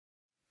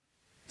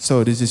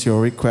So this is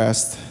your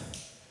request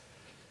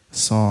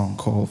song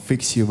called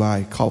Fix You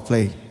by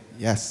Coldplay.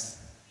 Yes.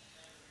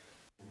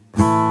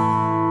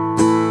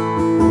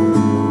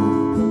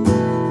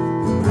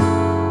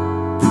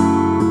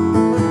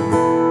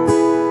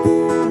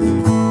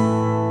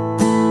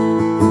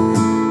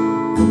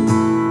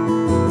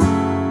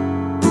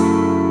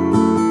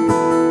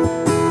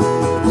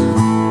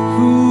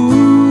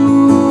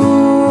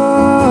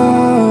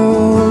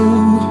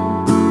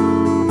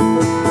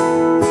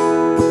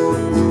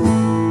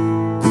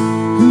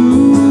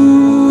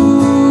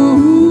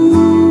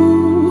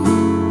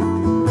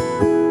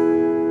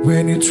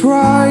 When you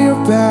try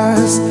your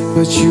best,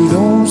 but you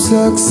don't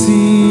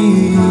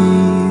succeed.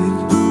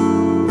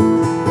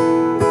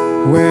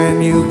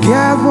 When you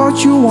get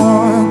what you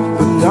want,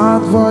 but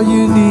not what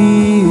you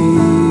need.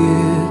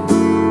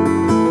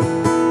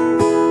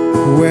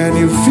 When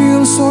you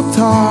feel so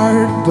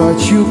tired,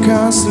 but you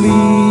can't sleep.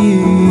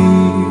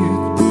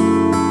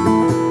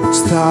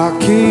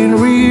 Stuck in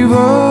reverse.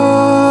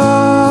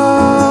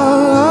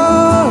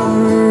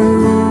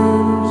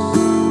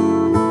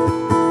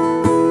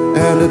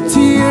 And the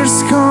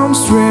tears come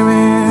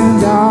streaming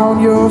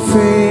down your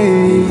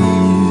face.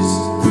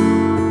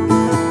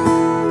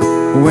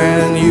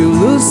 When you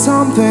lose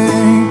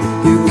something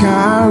you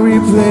can't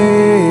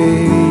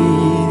replace.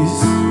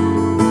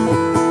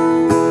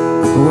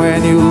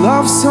 When you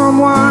love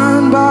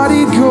someone but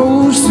it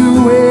goes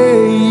to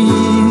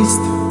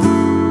waste.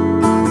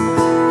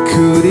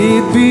 Could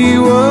it be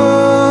worse?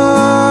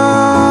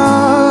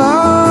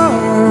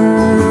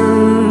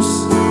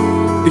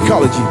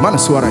 Ecology, mana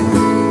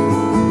suaranya?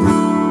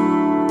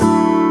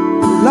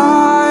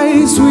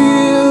 Lights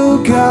will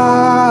guide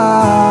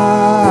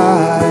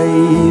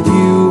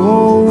you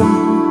home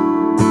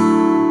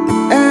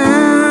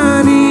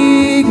and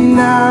ignite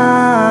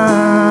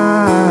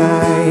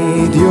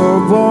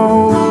your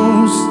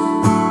bones,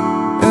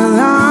 and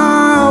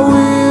I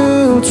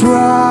will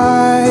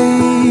try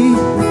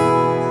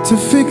to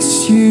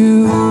fix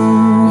you.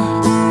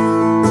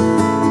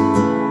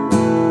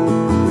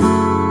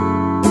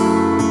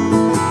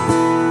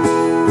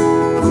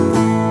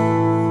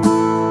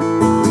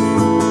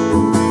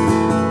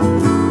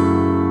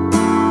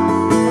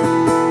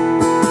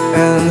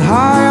 And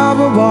high up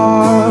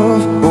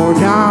above or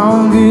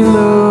down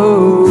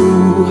below,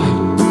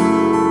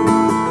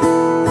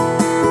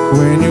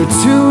 when you're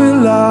too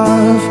in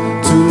love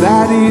to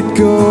let it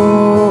go.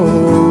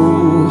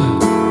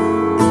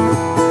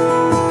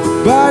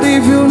 But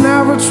if you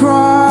never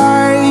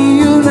try,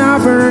 you'll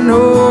never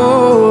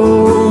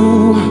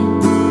know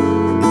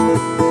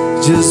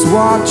just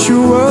what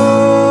you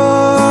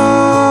worth.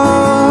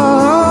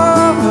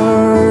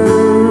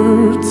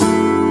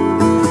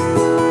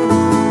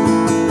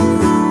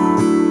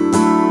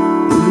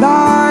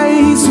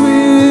 Lights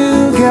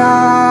will guide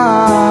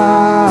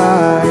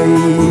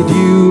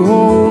you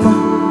home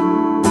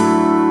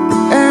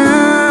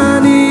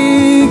and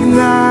ignite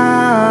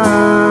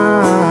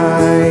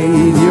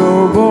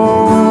your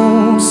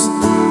bones,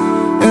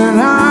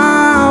 and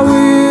I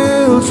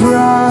will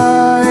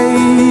try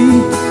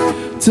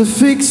to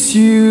fix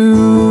you.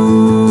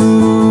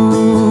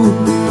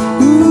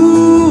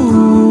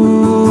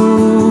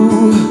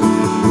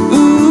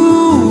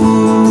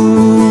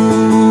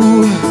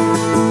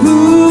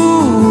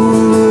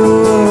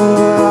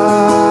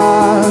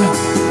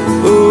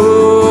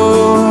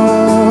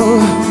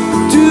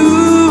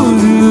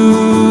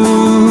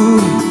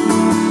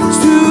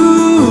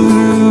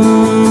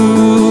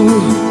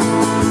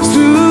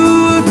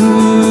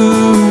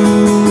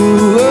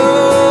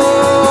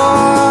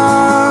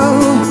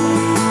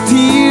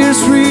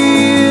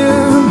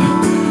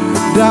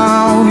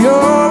 Down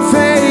your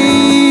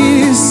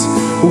face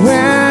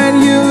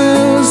when you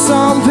lose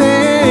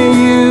something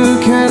you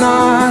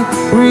cannot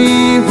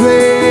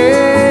replace.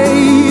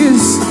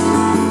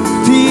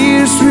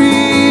 Tears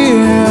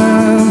stream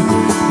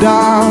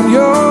down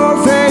your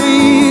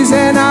face,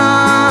 and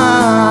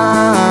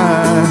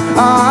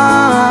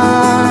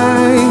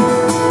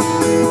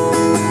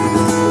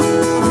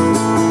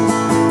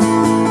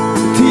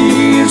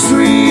tears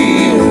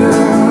stream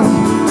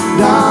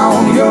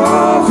down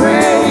your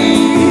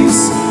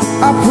face.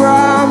 I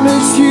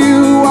promise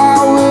you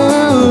I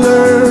will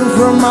learn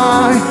from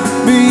my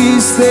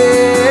mistakes.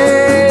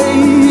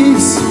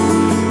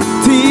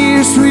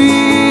 Tears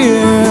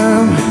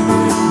stream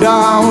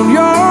down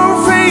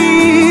your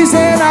face,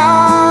 and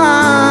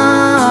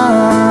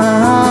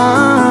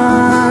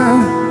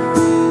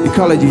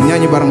Ecology,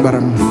 nyanyi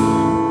bareng-bareng.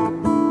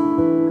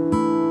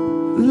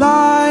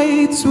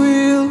 lights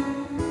will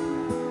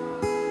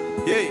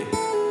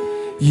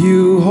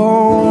you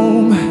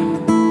home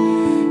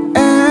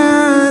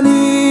and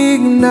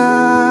ignite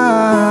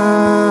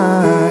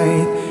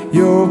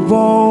your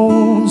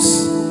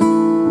bones,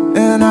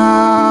 and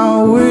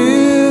I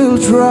will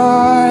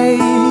try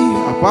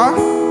Apa?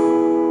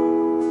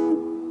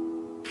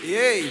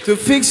 to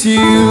fix you.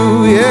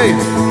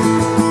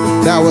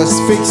 That was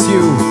Fix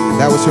You.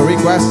 That was your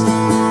request.